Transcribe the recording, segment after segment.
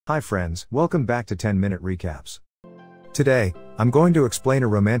Hi friends, welcome back to 10-minute recaps. Today, I'm going to explain a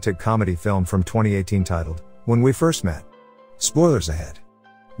romantic comedy film from 2018 titled, When We First Met. Spoilers ahead.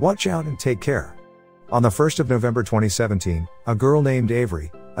 Watch out and take care. On the 1st of November 2017, a girl named Avery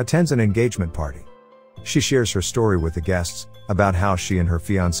attends an engagement party. She shares her story with the guests about how she and her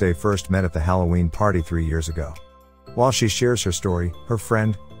fiancé first met at the Halloween party 3 years ago. While she shares her story, her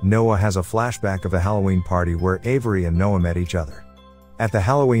friend, Noah, has a flashback of a Halloween party where Avery and Noah met each other. At the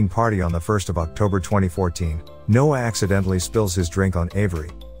Halloween party on the 1st of October 2014, Noah accidentally spills his drink on Avery.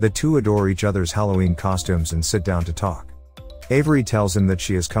 The two adore each other's Halloween costumes and sit down to talk. Avery tells him that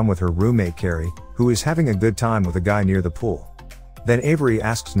she has come with her roommate Carrie, who is having a good time with a guy near the pool. Then Avery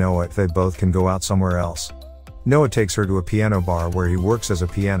asks Noah if they both can go out somewhere else. Noah takes her to a piano bar where he works as a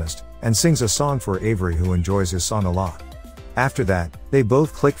pianist, and sings a song for Avery, who enjoys his song a lot. After that, they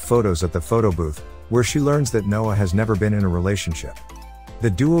both click photos at the photo booth, where she learns that Noah has never been in a relationship. The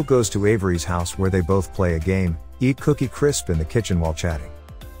duo goes to Avery's house where they both play a game, eat Cookie Crisp in the kitchen while chatting.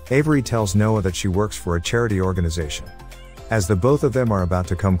 Avery tells Noah that she works for a charity organization. As the both of them are about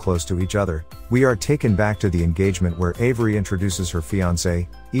to come close to each other, we are taken back to the engagement where Avery introduces her fiancé,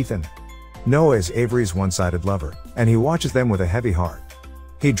 Ethan. Noah is Avery's one-sided lover, and he watches them with a heavy heart.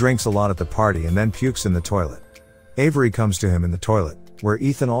 He drinks a lot at the party and then pukes in the toilet. Avery comes to him in the toilet, where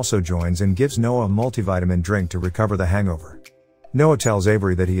Ethan also joins and gives Noah a multivitamin drink to recover the hangover. Noah tells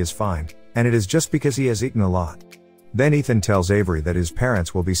Avery that he is fine, and it is just because he has eaten a lot. Then Ethan tells Avery that his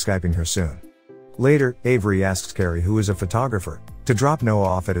parents will be Skyping her soon. Later, Avery asks Carrie, who is a photographer, to drop Noah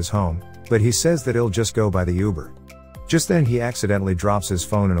off at his home, but he says that he'll just go by the Uber. Just then he accidentally drops his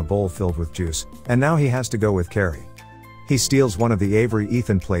phone in a bowl filled with juice, and now he has to go with Carrie. He steals one of the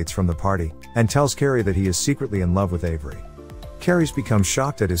Avery-Ethan plates from the party, and tells Carrie that he is secretly in love with Avery. Carrie's become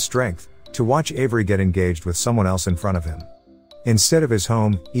shocked at his strength to watch Avery get engaged with someone else in front of him. Instead of his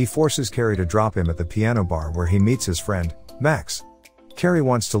home, he forces Carrie to drop him at the piano bar where he meets his friend, Max. Carrie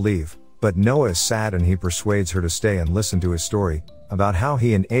wants to leave, but Noah is sad and he persuades her to stay and listen to his story about how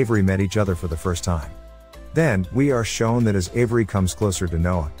he and Avery met each other for the first time. Then, we are shown that as Avery comes closer to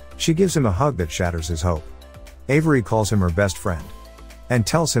Noah, she gives him a hug that shatters his hope. Avery calls him her best friend and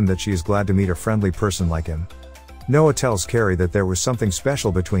tells him that she is glad to meet a friendly person like him. Noah tells Carrie that there was something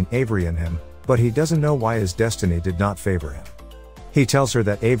special between Avery and him, but he doesn't know why his destiny did not favor him. He tells her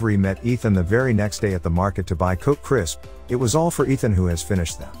that Avery met Ethan the very next day at the market to buy Coke Crisp. It was all for Ethan, who has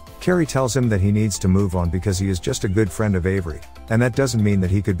finished them. Carrie tells him that he needs to move on because he is just a good friend of Avery, and that doesn't mean that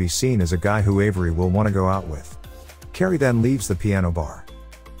he could be seen as a guy who Avery will want to go out with. Carrie then leaves the piano bar.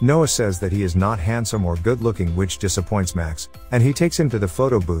 Noah says that he is not handsome or good looking, which disappoints Max, and he takes him to the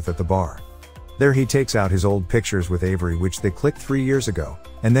photo booth at the bar. There he takes out his old pictures with Avery, which they clicked 3 years ago,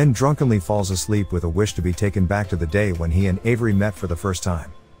 and then drunkenly falls asleep with a wish to be taken back to the day when he and Avery met for the first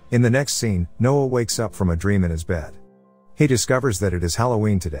time. In the next scene, Noah wakes up from a dream in his bed. He discovers that it is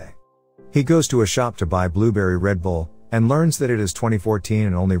Halloween today. He goes to a shop to buy blueberry Red Bull, and learns that it is 2014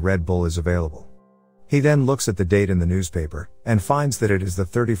 and only Red Bull is available. He then looks at the date in the newspaper, and finds that it is the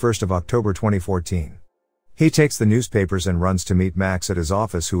 31st of October 2014. He takes the newspapers and runs to meet Max at his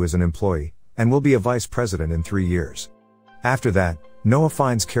office, who is an employee, and will be a vice president in 3 years. After that, Noah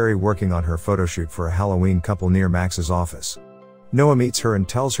finds Carrie working on her photoshoot for a Halloween couple near Max's office. Noah meets her and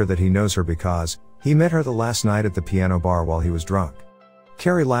tells her that he knows her because he met her the last night at the piano bar while he was drunk.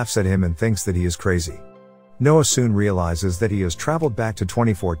 Carrie laughs at him and thinks that he is crazy. Noah soon realizes that he has traveled back to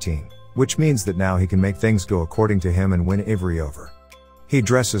 2014, which means that now he can make things go according to him and win Avery over. He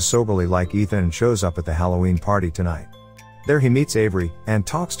dresses soberly like Ethan and shows up at the Halloween party tonight. There he meets Avery, and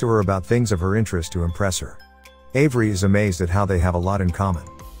talks to her about things of her interest to impress her. Avery is amazed at how they have a lot in common.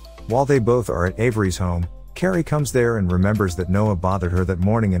 While they both are at Avery's home, Carrie comes there and remembers that Noah bothered her that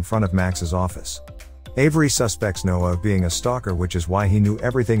morning in front of Max's office. Avery suspects Noah of being a stalker, which is why he knew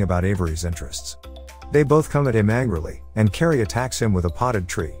everything about Avery's interests. They both come at him angrily, and Carrie attacks him with a potted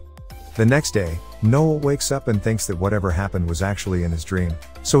tree. The next day, Noah wakes up and thinks that whatever happened was actually in his dream,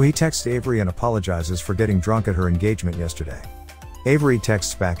 so he texts Avery and apologizes for getting drunk at her engagement yesterday. Avery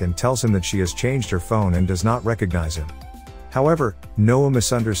texts back and tells him that she has changed her phone and does not recognize him. However, Noah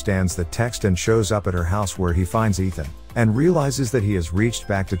misunderstands the text and shows up at her house where he finds Ethan, and realizes that he has reached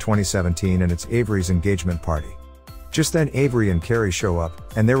back to 2017 and it's Avery's engagement party. Just then Avery and Carrie show up,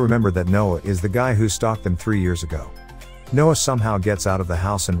 and they remember that Noah is the guy who stalked them 3 years ago. Noah somehow gets out of the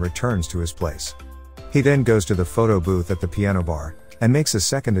house and returns to his place. He then goes to the photo booth at the piano bar, and makes a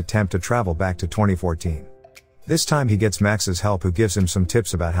second attempt to travel back to 2014. This time he gets Max's help, who gives him some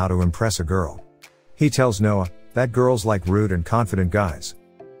tips about how to impress a girl. He tells Noah that girls like rude and confident guys.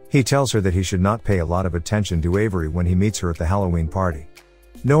 He tells her that he should not pay a lot of attention to Avery when he meets her at the Halloween party.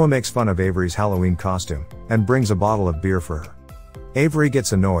 Noah makes fun of Avery's Halloween costume, and brings a bottle of beer for her. Avery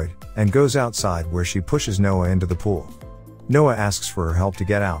gets annoyed, and goes outside where she pushes Noah into the pool. Noah asks for her help to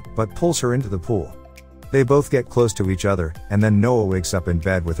get out, but pulls her into the pool. They both get close to each other, and then Noah wakes up in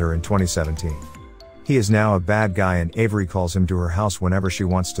bed with her in 2017. He is now a bad guy and Avery calls him to her house whenever she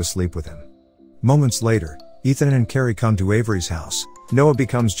wants to sleep with him. Moments later, Ethan and Carrie come to Avery's house. Noah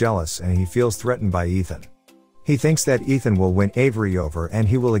becomes jealous and he feels threatened by Ethan. He thinks that Ethan will win Avery over and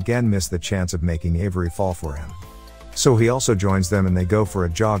he will again miss the chance of making Avery fall for him. So he also joins them and they go for a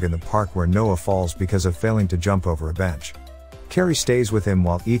jog in the park where Noah falls because of failing to jump over a bench. Carrie stays with him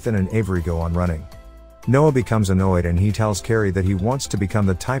while Ethan and Avery go on running. Noah becomes annoyed and he tells Carrie that he wants to become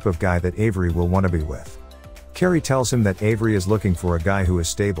the type of guy that Avery will want to be with. Carrie tells him that Avery is looking for a guy who is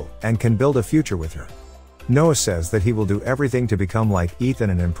stable and can build a future with her. Noah says that he will do everything to become like Ethan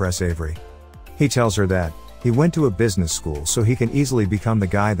and impress Avery. He tells her that he went to a business school so he can easily become the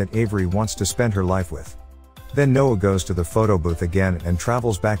guy that Avery wants to spend her life with. Then Noah goes to the photo booth again and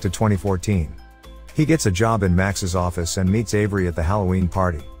travels back to 2014. He gets a job in Max's office and meets Avery at the Halloween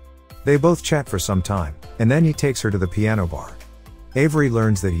party. They both chat for some time, and then he takes her to the piano bar. Avery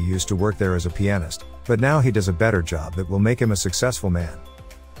learns that he used to work there as a pianist, but now he does a better job that will make him a successful man.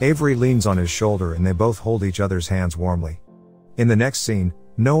 Avery leans on his shoulder and they both hold each other's hands warmly. In the next scene,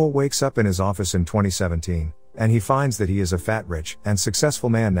 Noah wakes up in his office in 2017, and he finds that he is a fat, rich, and successful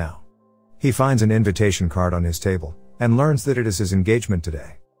man now. He finds an invitation card on his table, and learns that it is his engagement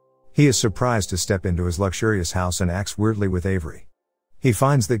today. He is surprised to step into his luxurious house and acts weirdly with Avery. He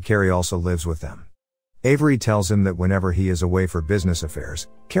finds that Carrie also lives with them. Avery tells him that whenever he is away for business affairs,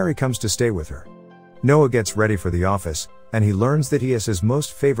 Carrie comes to stay with her. Noah gets ready for the office, and he learns that he has his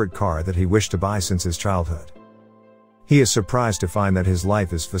most favorite car that he wished to buy since his childhood. He is surprised to find that his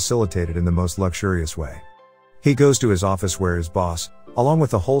life is facilitated in the most luxurious way. He goes to his office where his boss, along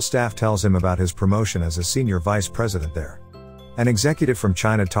with the whole staff, tells him about his promotion as a senior vice president there. An executive from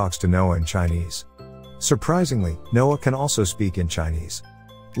China talks to Noah in Chinese. Surprisingly, Noah can also speak in Chinese.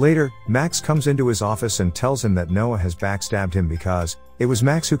 Later, Max comes into his office and tells him that Noah has backstabbed him because it was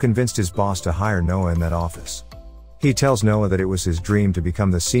Max who convinced his boss to hire Noah in that office. He tells Noah that it was his dream to become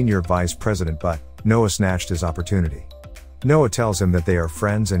the senior vice president, but Noah snatched his opportunity. Noah tells him that they are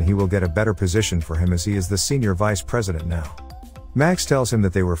friends and he will get a better position for him as he is the senior vice president now. Max tells him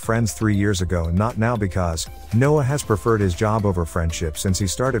that they were friends 3 years ago and not now because Noah has preferred his job over friendship since he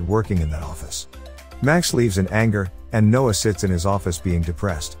started working in that office. Max leaves in anger, and Noah sits in his office being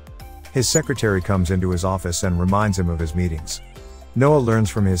depressed. His secretary comes into his office and reminds him of his meetings. Noah learns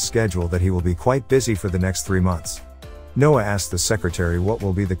from his schedule that he will be quite busy for the next 3 months. Noah asks the secretary what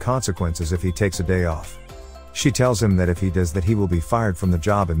will be the consequences if he takes a day off. She tells him that if he does that he will be fired from the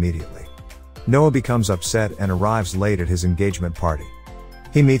job immediately. Noah becomes upset and arrives late at his engagement party.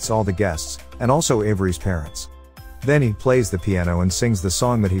 He meets all the guests, and also Avery's parents. Then he plays the piano and sings the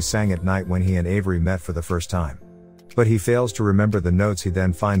song that he sang at night when he and Avery met for the first time. But he fails to remember the notes. He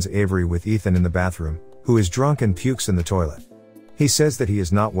then finds Avery with Ethan in the bathroom, who is drunk and pukes in the toilet. He says that he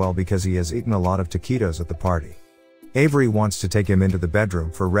is not well because he has eaten a lot of taquitos at the party. Avery wants to take him into the bedroom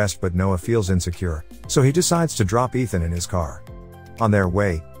for rest, but Noah feels insecure, so he decides to drop Ethan in his car. On their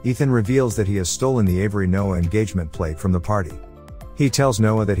way, Ethan reveals that he has stolen the Avery-Noah engagement plate from the party. He tells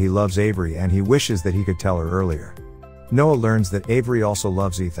Noah that he loves Avery and he wishes that he could tell her earlier. Noah learns that Avery also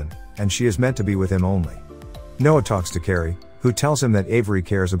loves Ethan, and she is meant to be with him only. Noah talks to Carrie, who tells him that Avery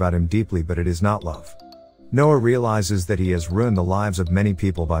cares about him deeply, but it is not love. Noah realizes that he has ruined the lives of many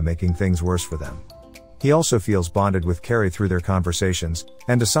people by making things worse for them. He also feels bonded with Carrie through their conversations,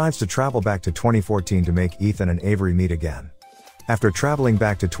 and decides to travel back to 2014 to make Ethan and Avery meet again. After traveling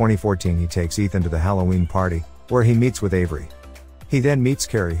back to 2014, he takes Ethan to the Halloween party, where he meets with Avery. He then meets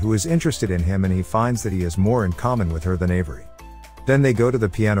Carrie, who is interested in him, and he finds that he has more in common with her than Avery. Then they go to the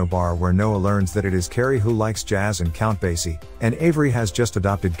piano bar where Noah learns that it is Carrie who likes jazz and Count Basie, and Avery has just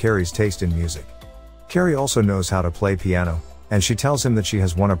adopted Carrie's taste in music. Carrie also knows how to play piano, and she tells him that she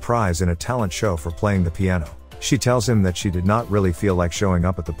has won a prize in a talent show for playing the piano. She tells him that she did not really feel like showing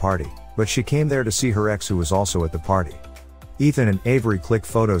up at the party, but she came there to see her ex, who was also at the party. Ethan and Avery click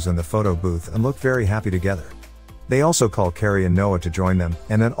photos in the photo booth and look very happy together. They also call Carrie and Noah to join them,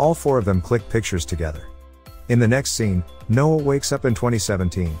 and then all four of them click pictures together. In the next scene, Noah wakes up in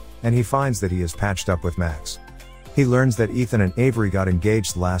 2017, and he finds that he is patched up with Max. He learns that Ethan and Avery got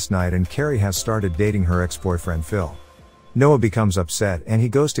engaged last night and Carrie has started dating her ex-boyfriend Phil. Noah becomes upset and he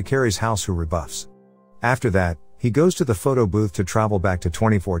goes to Carrie's house, who rebuffs. After that, he goes to the photo booth to travel back to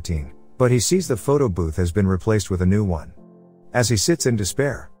 2014, but he sees the photo booth has been replaced with a new one. As he sits in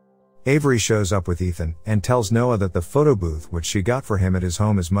despair, Avery shows up with Ethan and tells Noah that the photo booth which she got for him at his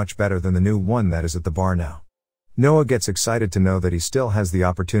home is much better than the new one that is at the bar now. Noah gets excited to know that he still has the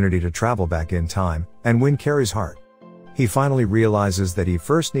opportunity to travel back in time and win Carrie's heart. He finally realizes that he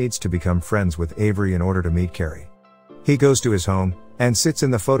first needs to become friends with Avery in order to meet Carrie. He goes to his home and sits in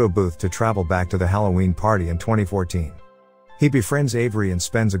the photo booth to travel back to the Halloween party in 2014. He befriends Avery and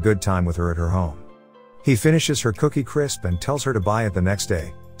spends a good time with her at her home. He finishes her cookie crisp and tells her to buy it the next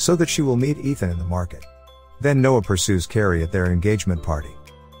day, so that she will meet Ethan in the market. Then Noah pursues Carrie at their engagement party.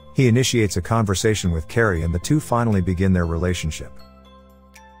 He initiates a conversation with Carrie and the two finally begin their relationship.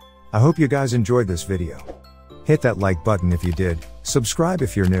 I hope you guys enjoyed this video. Hit that like button if you did, subscribe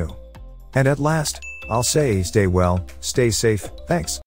if you're new. And at last, I'll say stay well, stay safe, thanks.